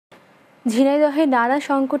ঝিনাইদহে নানা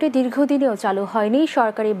সংকটে দীর্ঘদিনেও চালু হয়নি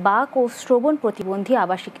সরকারি বাক ও শ্রবণ প্রতিবন্ধী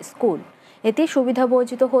আবাসিক স্কুল। এতে সুবিধা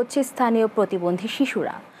বঞ্চিত হচ্ছে স্থানীয় প্রতিবন্ধী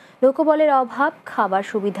শিশুরা। লোকবলের অভাব, খাবার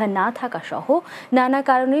সুবিধা না থাকা সহ নানা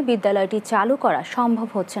কারণে বিদ্যালয়টি চালু করা সম্ভব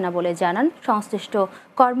হচ্ছে না বলে জানান সংশ্লিষ্ট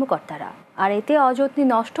কর্মকর্তারা। আর এতে অযত্নে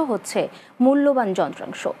নষ্ট হচ্ছে মূল্যবান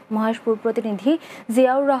যন্ত্রাংশ। মহেশপুর প্রতিনিধি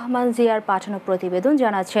জিয়াউর রহমান জিয়ার পাঠানো প্রতিবেদন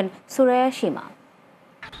জানাচ্ছেন সুরায়া সীমা।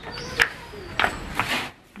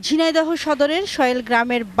 ঝিনাইদহ সদরের সয়েল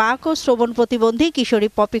গ্রামের বাক ও শ্রবণ প্রতিবন্ধী কিশোরী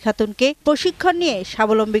পপি খাতুনকে প্রশিক্ষণ নিয়ে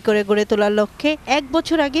স্বাবলম্বী করে গড়ে তোলার লক্ষ্যে 1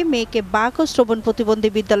 বছর আগে মেয়েকে বাক ও শ্রবণ প্রতিবন্ধী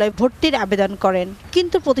বিদ্যালয়ে ভর্তির আবেদন করেন,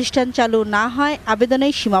 কিন্তু প্রতিষ্ঠান চালু না হয়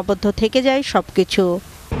আবেদনেই সীমাবদ্ধ থেকে যায় সবকিছু।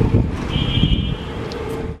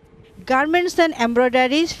 Garments and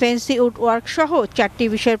embroidery, fancy would work সহ 4টি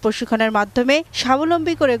বিষয়ের প্রশিক্ষণের মাধ্যমে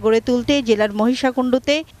স্বাবলম্বী করে গড়ে তুলতে জেলার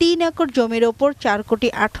মহিষাকুণ্ডুতে 3 একর জমির ওপর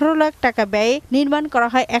 4,18,00,000 টাকা ব্যয়ে নির্মাণ করা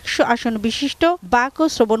হয় 100 আসন বিশিষ্ট বাক ও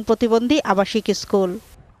শ্রবণ প্রতিবন্ধী আবাসিক স্কুল।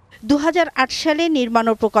 2008 সালে নির্মাণ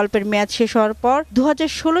ও প্রকল্পের মেয়াদ শেষ হওয়ার পর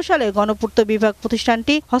 2016 সালে গণপূর্ত বিভাগ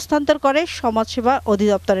প্রতিষ্ঠানটি হস্তান্তর করে সমাজসেবা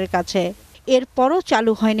অধিদপ্তরের কাছে। এরপরও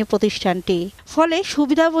চালু হয়নি প্রতিষ্ঠানটি, ফলে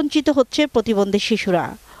সুবিধাবঞ্চিত হচ্ছে প্রতিবন্ধী শিশুরা।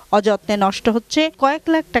 অযত্নে নষ্ট হচ্ছে কয়েক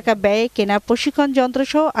লাখ টাকা ব্যয়ে কেনা প্রশিক্ষণ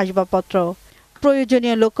যন্ত্রসহ আসবাবপত্র।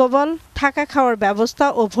 প্রয়োজনীয় লোকবল, থাকা খাওয়ার ব্যবস্থা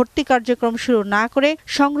ও ভর্তি কার্যক্রম শুরু না করে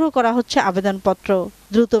সংগ্রহ করা হচ্ছে আবেদনপত্র।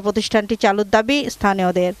 দ্রুত প্রতিষ্ঠানটি চালুর দাবি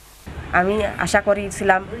স্থানীয়দের। আমি আশা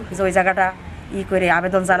করেছিলাম যে ওই জায়গাটা করে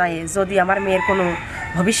আবেদন জানাই, যদি আমার মেয়ের কোনো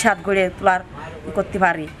ভবিষ্যৎ গড়ে তোলার করতে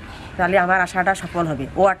পারি তাহলে আমার আশাটা সফল হবে।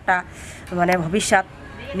 ও একটা ভবিষ্যৎ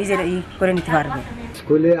নিজের করে নিতে পারবে।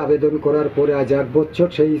 স্কুলে আবেদন করার পরে আজ 1 বছর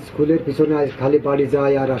সেই স্কুলের পিছনে খালি বাড়ি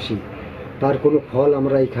যায় আর আসি, তার কোনো ফল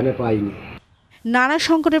আমরা এখানে পাইনি। নানা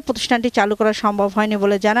সংকটের প্রতিষ্ঠানটি চালু করা সম্ভব হয়নি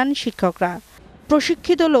বলে জানান শিক্ষকরা।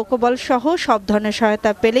 প্রশিক্ষিত লোকবল সহ সব ধরনের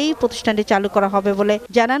সহায়তা পেলেই প্রতিষ্ঠানটি চালু করা হবে বলে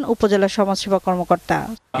জানান উপজেলা সমাজসেবা কর্মকর্তা।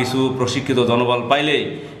 কিছু প্রশিক্ষিত জনবল পাইলেই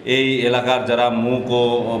এই এলাকার যারা মূক ও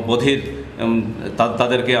বধির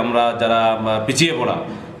তাদেরকে আমরা, যারা পিছিয়ে পড়া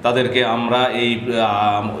তাদেরকে আমরা এই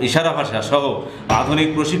ইশারা ভাষা সহ আধুনিক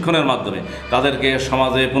প্রশিক্ষণের মাধ্যমে তাদেরকে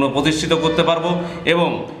সমাজে পুনঃপ্রতিষ্ঠিত করতে পারবো এবং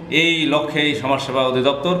এই লক্ষ্যে এই সমাজসেবা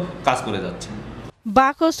অধিদপ্তর কাজ করে যাচ্ছে।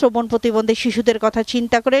 বাক ও শ্রবণ প্রতিবন্ধী শিশুদের কথা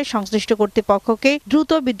চিন্তা করে সংশ্লিষ্ট কর্তৃপক্ষকে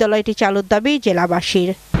দ্রুত বিদ্যালয়টি চালুর দাবি জেলাবাসীর।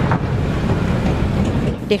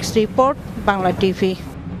 Desk report, Bangla TV.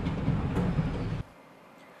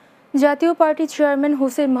 জাতীয় পার্টি চেয়ারম্যান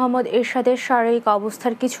হুসেইন মোহাম্মদ এরশাদের শারীরিক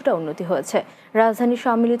অবস্থার কিছুটা উন্নতি হয়েছে। রাজধানীর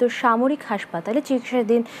সম্মিলিত সামরিক হাসপাতালে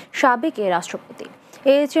চিকিৎসাধীন সাবেক রাষ্ট্রপতি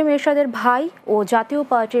AHM এরশাদের ভাই ও জাতীয়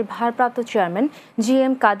পার্টির ভারপ্রাপ্ত চেয়ারম্যান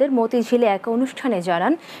GM কাদের মতিঝিলে এক অনুষ্ঠানে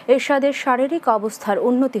জানান, এরশাদের শারীরিক অবস্থার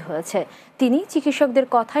উন্নতি হয়েছে। তিনি চিকিৎসকদের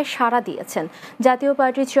কথায় সাড়া দিয়েছেন। জাতীয়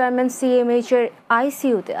পার্টির চেয়ারম্যান CMH এর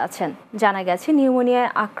ICUতে আছেন। জানা গেছে, নিউমোনিয়ায়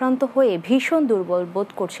আক্রান্ত হয়ে ভীষণ দুর্বল বোধ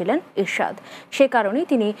করছিলেন এরশাদ, সে কারণেই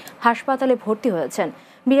তিনি হাসপাতালে ভর্তি হয়েছেন।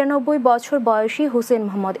 92 বছর বয়সী হুসেইন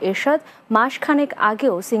মোহাম্মদ এরশাদ মাসখানেক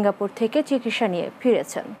আগেও সিঙ্গাপুর থেকে চিকিৎসা নিয়ে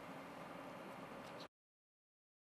ফিরেছেন।